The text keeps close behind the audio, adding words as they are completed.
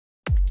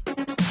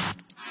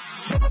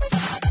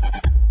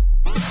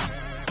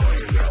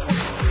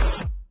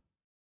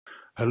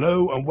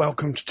Hello and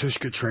welcome to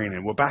Tooshka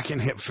Training. We're back in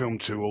Hitfilm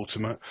 2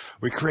 Ultimate.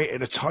 We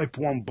created a Type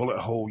 1 bullet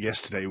hole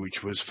yesterday,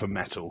 which was for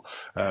metal.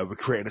 We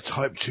created a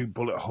Type 2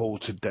 bullet hole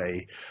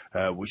today,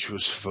 which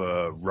was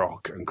for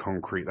rock and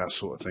concrete, that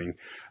sort of thing.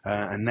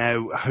 And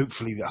now,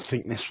 hopefully, I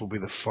think this will be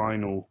the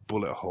final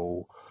bullet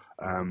hole.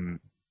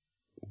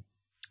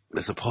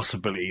 There's a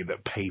possibility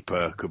that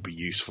paper could be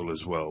useful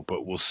as well,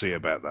 but we'll see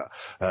about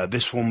that.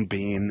 This one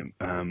being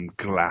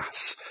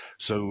glass.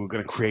 So we're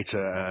going to create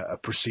a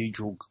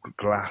procedural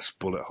glass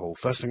bullet hole.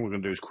 First thing we're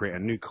going to do is create a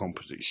new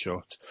composite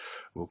shot.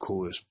 We'll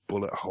call this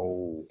bullet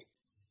hole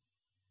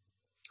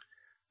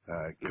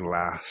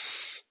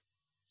glass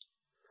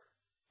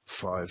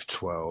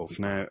 512.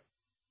 Now,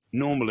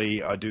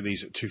 normally I do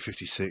these at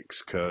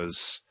 256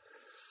 because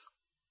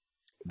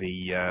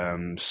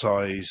the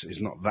size is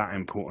not that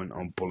important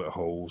on bullet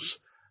holes.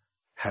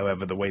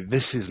 However, the way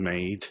this is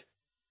made,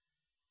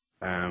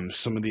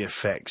 some of the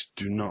effects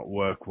do not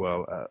work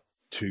well at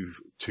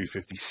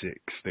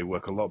 256. They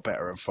work a lot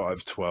better at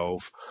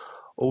 512.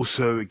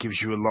 Also, it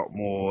gives you a lot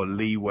more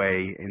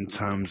leeway in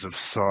terms of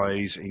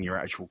size in your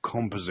actual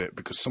composite,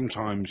 because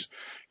sometimes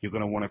you're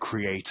going to want to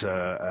create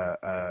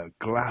a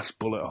glass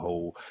bullet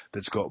hole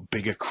that's got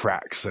bigger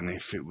cracks than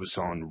if it was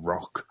on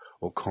rock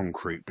or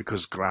concrete,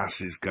 because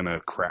glass is going to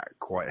crack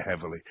quite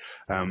heavily.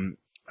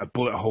 A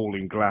bullet hole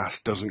in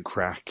glass doesn't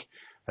crack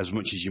as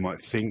much as you might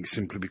think,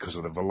 simply because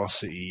of the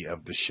velocity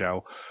of the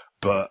shell,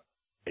 but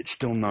it's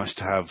still nice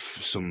to have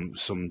some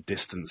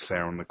distance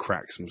there on the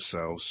cracks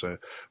themselves. So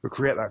we'll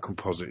create that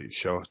composite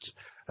shot.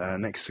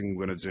 Next thing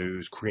we're going to do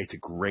is create a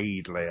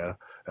grade layer,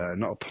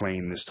 not a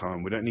plane this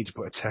time. We don't need to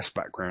put a test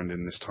background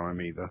in this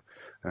time either.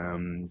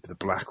 The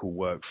black will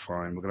work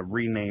fine. We're going to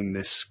rename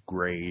this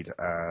grade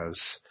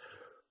as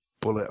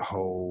bullet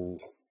hole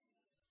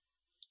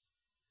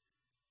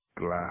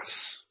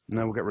glass.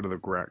 No, we'll get rid of the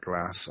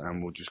glass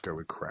and we'll just go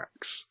with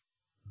cracks.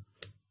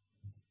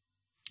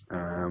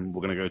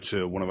 We're going to go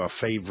to one of our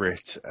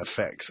favorite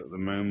effects at the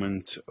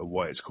moment,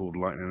 why it's called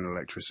lightning and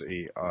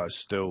electricity. I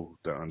still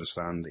don't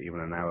understand, even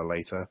an hour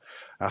later.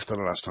 After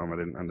the last time I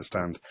didn't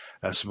understand.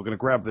 So we're going to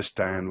grab this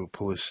down, we'll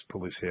pull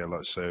this here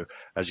like so.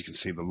 As you can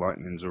see, the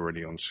lightning's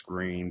already on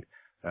screen.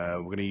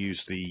 We're going to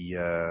use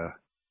the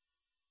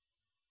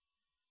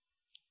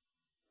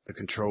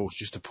controls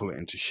just to pull it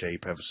into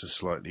shape ever so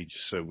slightly,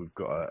 just so we've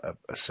got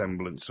a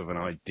semblance of an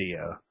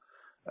idea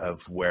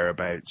of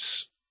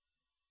whereabouts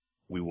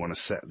we want to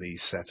set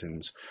these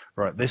settings.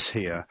 Right, this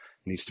here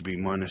needs to be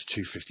minus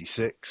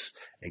 256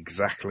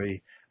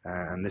 exactly,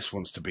 and this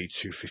wants to be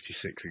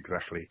 256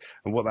 exactly.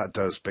 And what that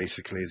does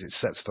basically is it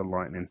sets the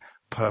lightning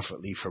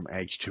perfectly from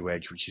edge to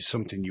edge, which is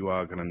something you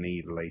are going to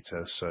need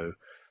later. So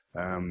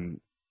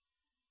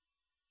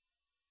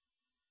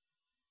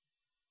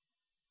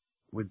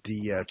with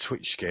the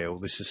twitch scale,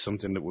 this is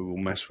something that we will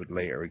mess with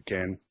later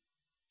again.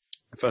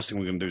 The first thing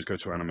we're going to do is go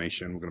to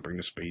animation. We're going to bring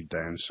the speed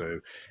down so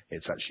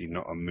it's actually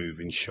not a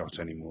moving shot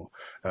anymore.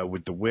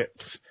 With the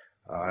width,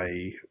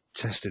 I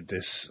tested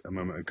this a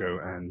moment ago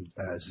and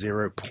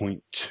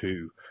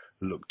 0.2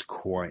 looked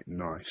quite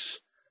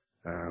nice.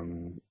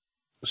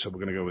 So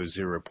we're going to go with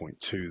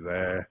 0.2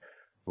 there.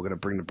 We're going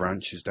to bring the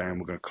branches down.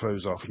 We're going to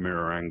close off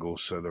mirror angle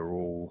so they're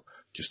all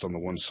just on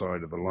the one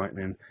side of the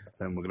lightning.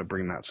 Then we're going to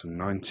bring that to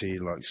 90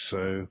 like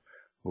so.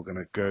 We're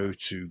going to go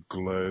to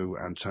glow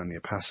and turn the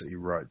opacity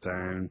right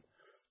down.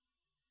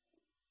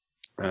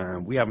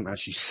 We haven't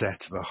actually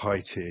set the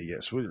height here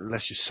yet, so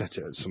let's just set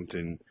it at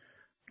something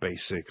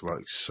basic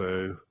like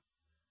so.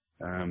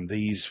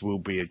 These will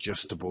be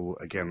adjustable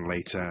again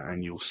later,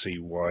 and you'll see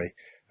why.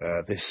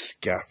 This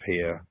gap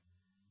here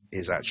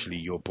is actually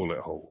your bullet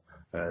hole.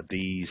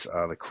 These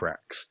are the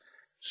cracks.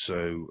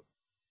 So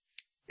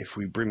if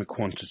we bring the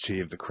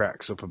quantity of the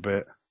cracks up a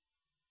bit,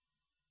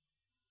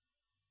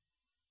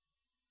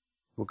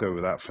 we'll go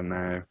with that for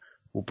now.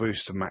 We'll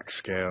boost the max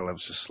scale ever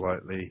so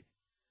slightly,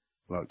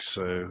 like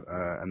so,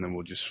 and then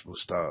we'll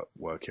start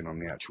working on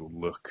the actual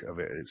look of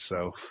it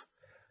itself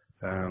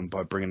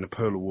by bringing the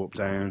polar warp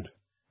down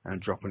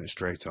and dropping it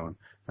straight on.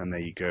 And there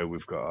you go,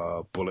 we've got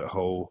our bullet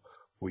hole.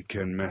 We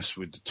can mess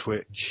with the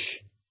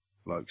twitch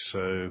like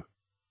so,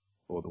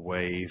 or the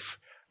wave.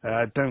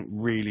 I don't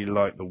really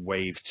like the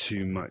wave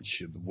too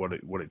much, what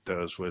it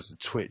does, whereas the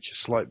twitch, a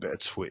slight bit of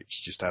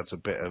twitch just adds a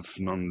bit of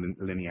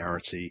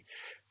non-linearity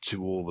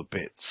to all the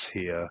bits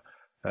here,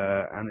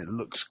 and it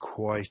looks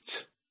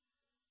quite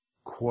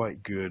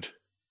good.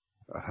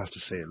 I have to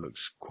say it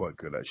looks quite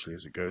good actually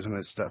as it goes, and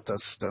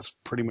that's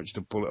pretty much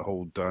the bullet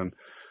hole done.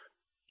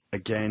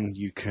 Again,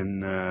 you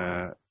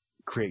can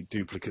create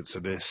duplicates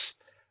of this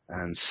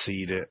and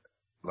seed it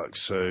like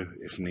so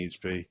if needs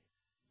be.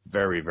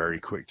 Very,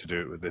 very quick to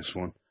do it with this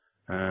one.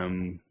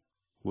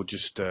 We'll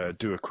just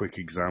do a quick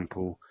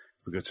example.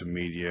 If we go to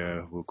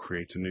media, we'll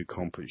create a new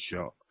composite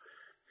shot.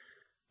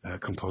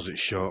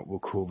 We'll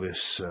call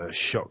this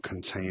shot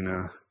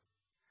container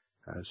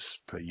as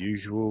per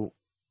usual.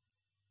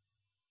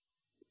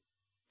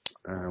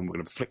 We're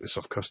going to flick this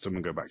off custom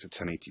and go back to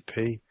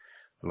 1080p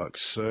like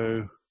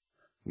so.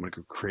 I'm going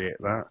to create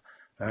that.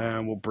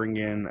 And we'll bring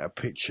in a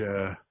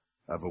picture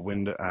of a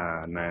window.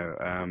 Now,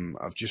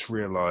 I've just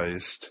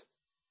realised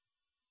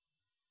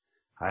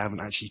I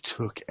haven't actually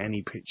took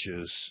any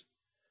pictures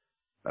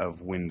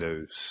of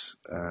windows.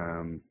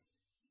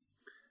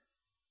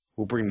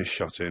 We'll bring this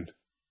shot in.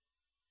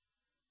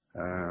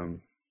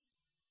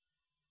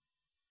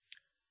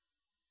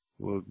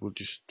 We'll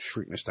just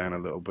shrink this down a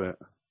little bit.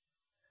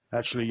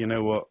 Actually, you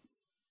know what?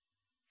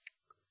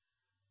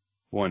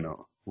 Why not?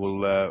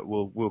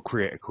 We'll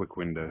create a quick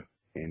window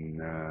in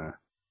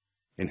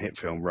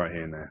Hitfilm right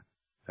here now.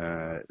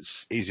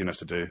 It's easy enough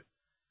to do.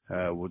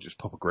 We'll just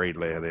pop a grade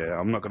layer there.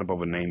 I'm not going to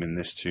bother naming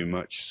this too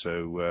much,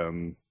 so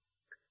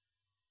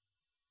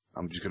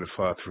I'm just going to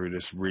fire through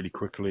this really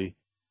quickly.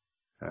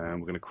 We're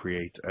going to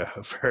create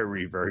a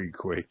very, very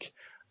quick,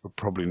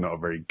 probably not a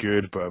very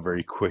good, but a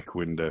very quick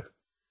window.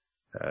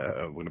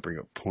 We're going to bring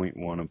up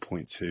 0.1 and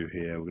 0.2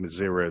 here. We're going to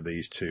zero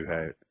these two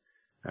out.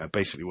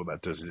 Basically what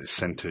that does is it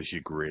centers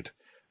your grid.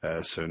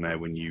 So now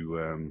when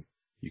you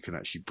can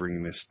actually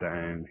bring this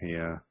down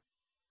here,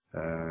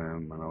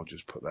 and I'll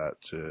just put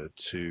that to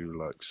 2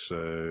 like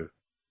so.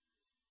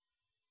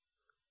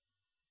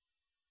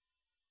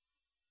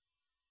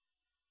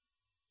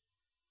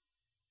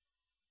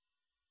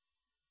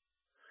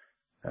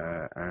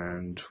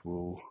 And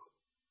we'll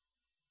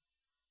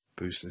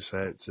boost this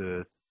out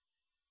to,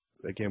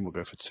 again, we'll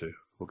go for 2.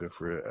 We'll go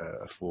for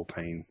a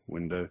 4-pane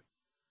window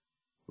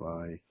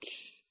like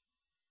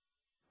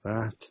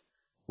that.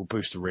 We'll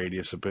boost the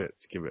radius a bit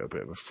to give it a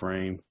bit of a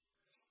frame.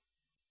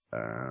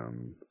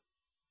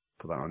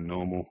 Put that on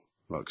normal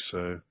like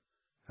so.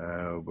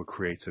 We'll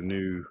create a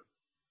new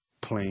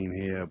plane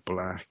here,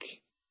 black.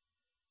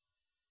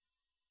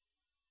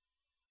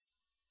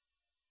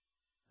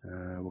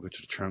 We'll go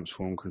to the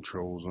transform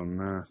controls on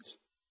that.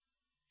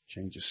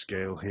 Change the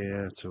scale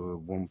here to a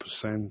 1%.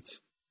 It's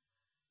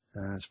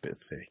a bit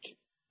thick.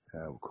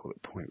 We'll call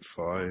it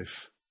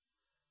 0.5.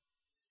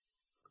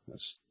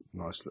 That's a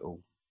nice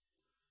little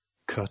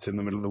cut in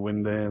the middle of the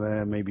window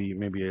there. Maybe a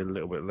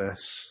little bit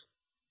less.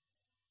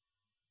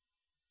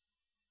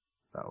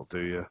 That'll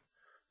do you.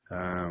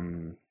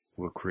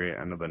 We'll create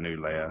another new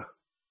layer.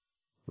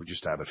 We'll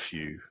just add a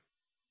few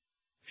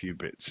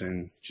bits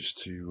in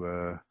just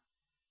to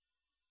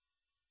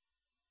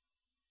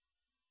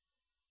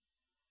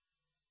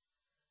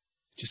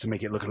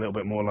make it look a little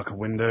bit more like a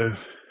window.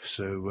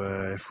 So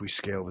if we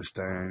scale this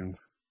down,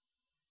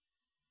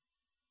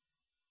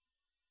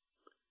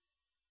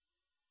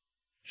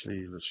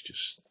 actually let's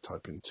just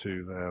type in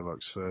 2 there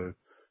like so,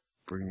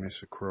 bring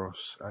this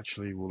across.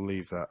 Actually we'll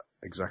leave that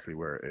exactly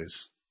where it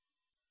is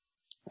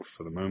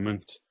for the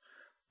moment.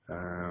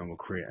 We'll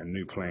create a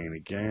new plane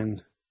again.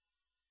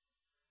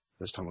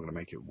 This time we're going to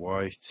make it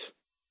white.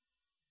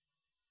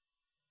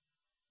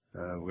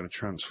 We're going to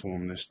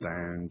transform this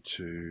down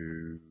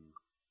to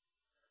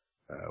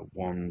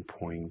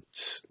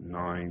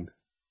 1.9.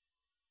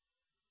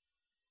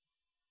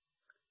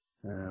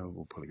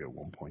 We'll probably go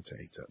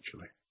 1.8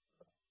 actually.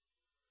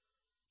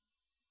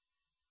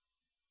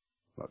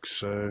 Like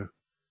so.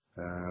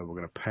 We're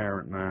going to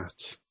parent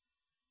that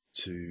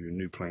to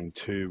new plane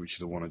 2, which is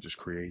the one I just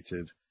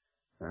created,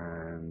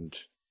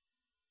 and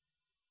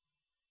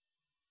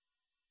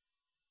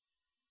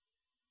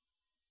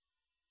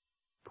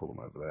pull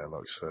them over there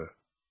like so.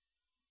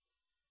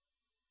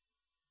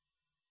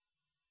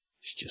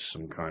 It's just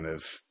some kind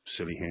of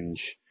silly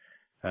hinge.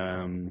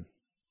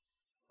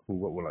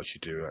 What we'll actually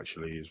do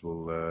is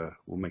we'll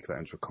make that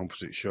into a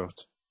composite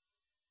shot.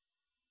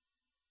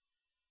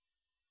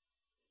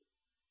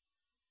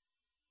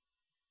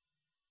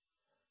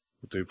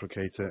 We'll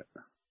duplicate it.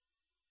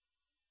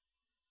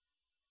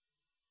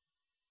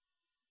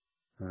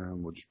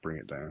 And we'll just bring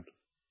it down.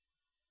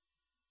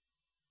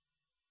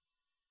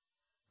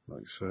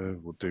 Like so.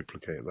 We'll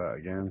duplicate that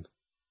again.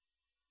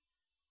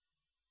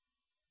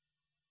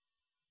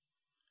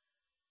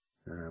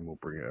 And we'll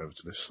bring it over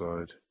to this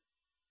side.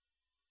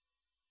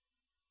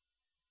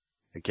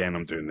 Again,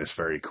 I'm doing this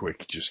very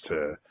quick just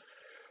to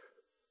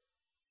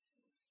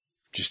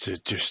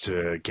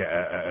get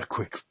a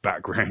quick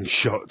background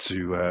shot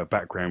to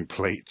background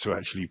plate to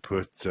actually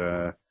put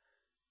to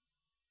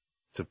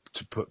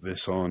put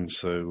this on.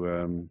 So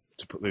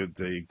to put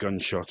the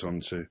gunshot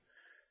onto.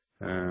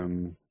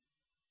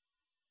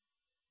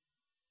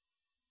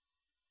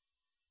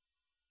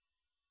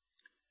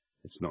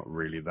 It's not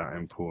really that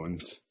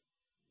important.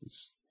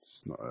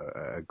 It's not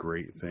a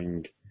great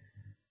thing.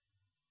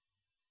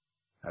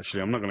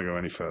 Actually, I'm not going to go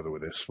any further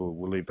with this.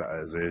 We'll leave that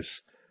as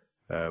is.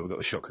 We've got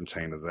the shot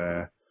container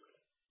there.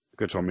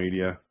 Go to our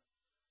media.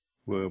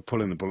 We'll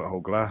pull in the bullet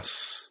hole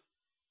glass.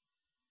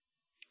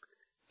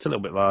 It's a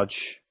little bit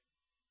large.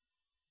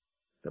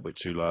 A little bit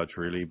too large,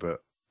 really, but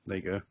there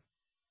you go.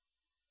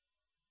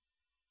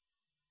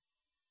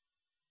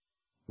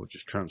 We'll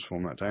just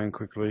transform that down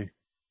quickly.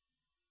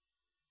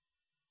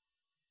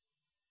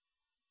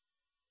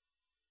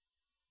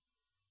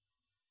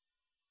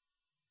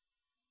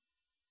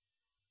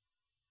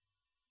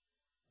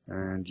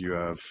 And you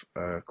have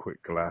a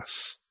quick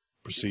glass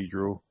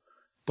procedural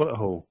bullet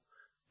hole.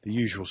 The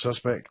usual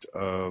suspect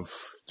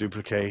of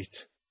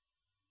duplicate,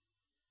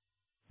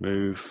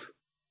 move,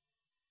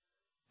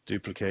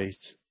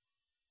 duplicate,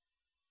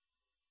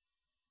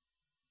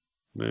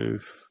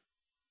 move,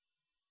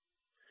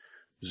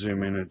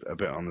 zoom in a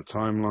bit on the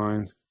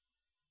timeline,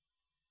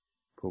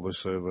 pull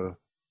this over,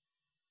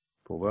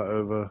 pull that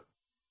over,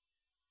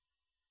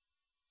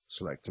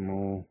 select them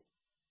all,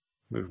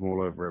 move them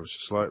all over ever so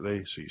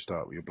slightly, so you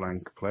start with your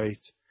blank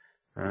plate,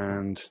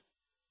 and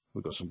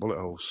we've got some bullet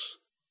holes.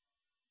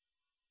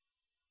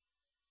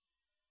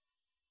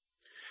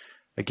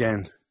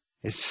 Again,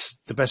 it's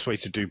the best way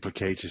to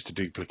duplicate is to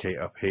duplicate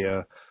up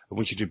here, and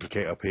once you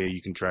duplicate up here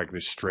you can drag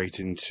this straight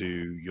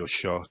into your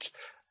shot,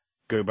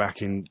 go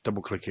back in,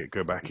 double click it,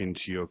 go back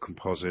into your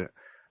composite,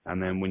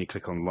 and then when you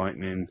click on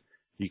lightning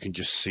you can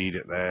just seed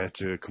it there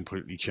to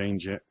completely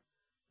change it.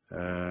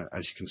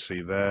 As you can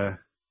see there,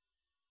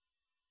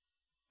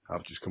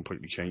 I've just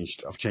completely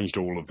changed, I've changed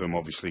all of them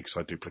obviously because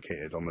I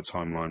duplicated on the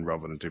timeline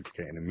rather than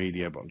duplicating in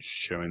media, but I'm just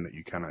showing that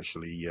you can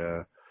actually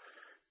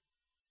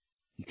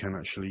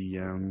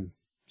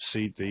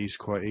seed these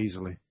quite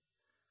easily.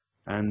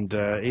 And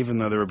even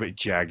though they're a bit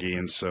jaggy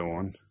and so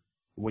on,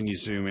 when you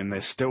zoom in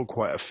they're still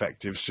quite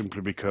effective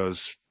simply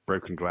because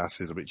broken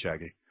glass is a bit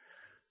jaggy.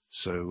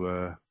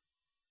 So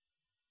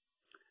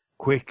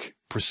quick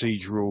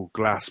procedural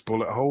glass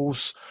bullet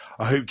holes.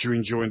 I hope you're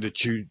enjoying the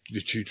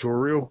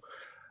tutorial.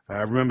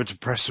 Remember to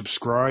press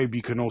subscribe.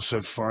 You can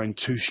also find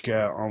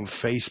Tooshka on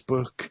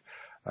Facebook.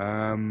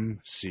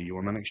 See you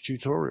on the next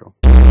tutorial.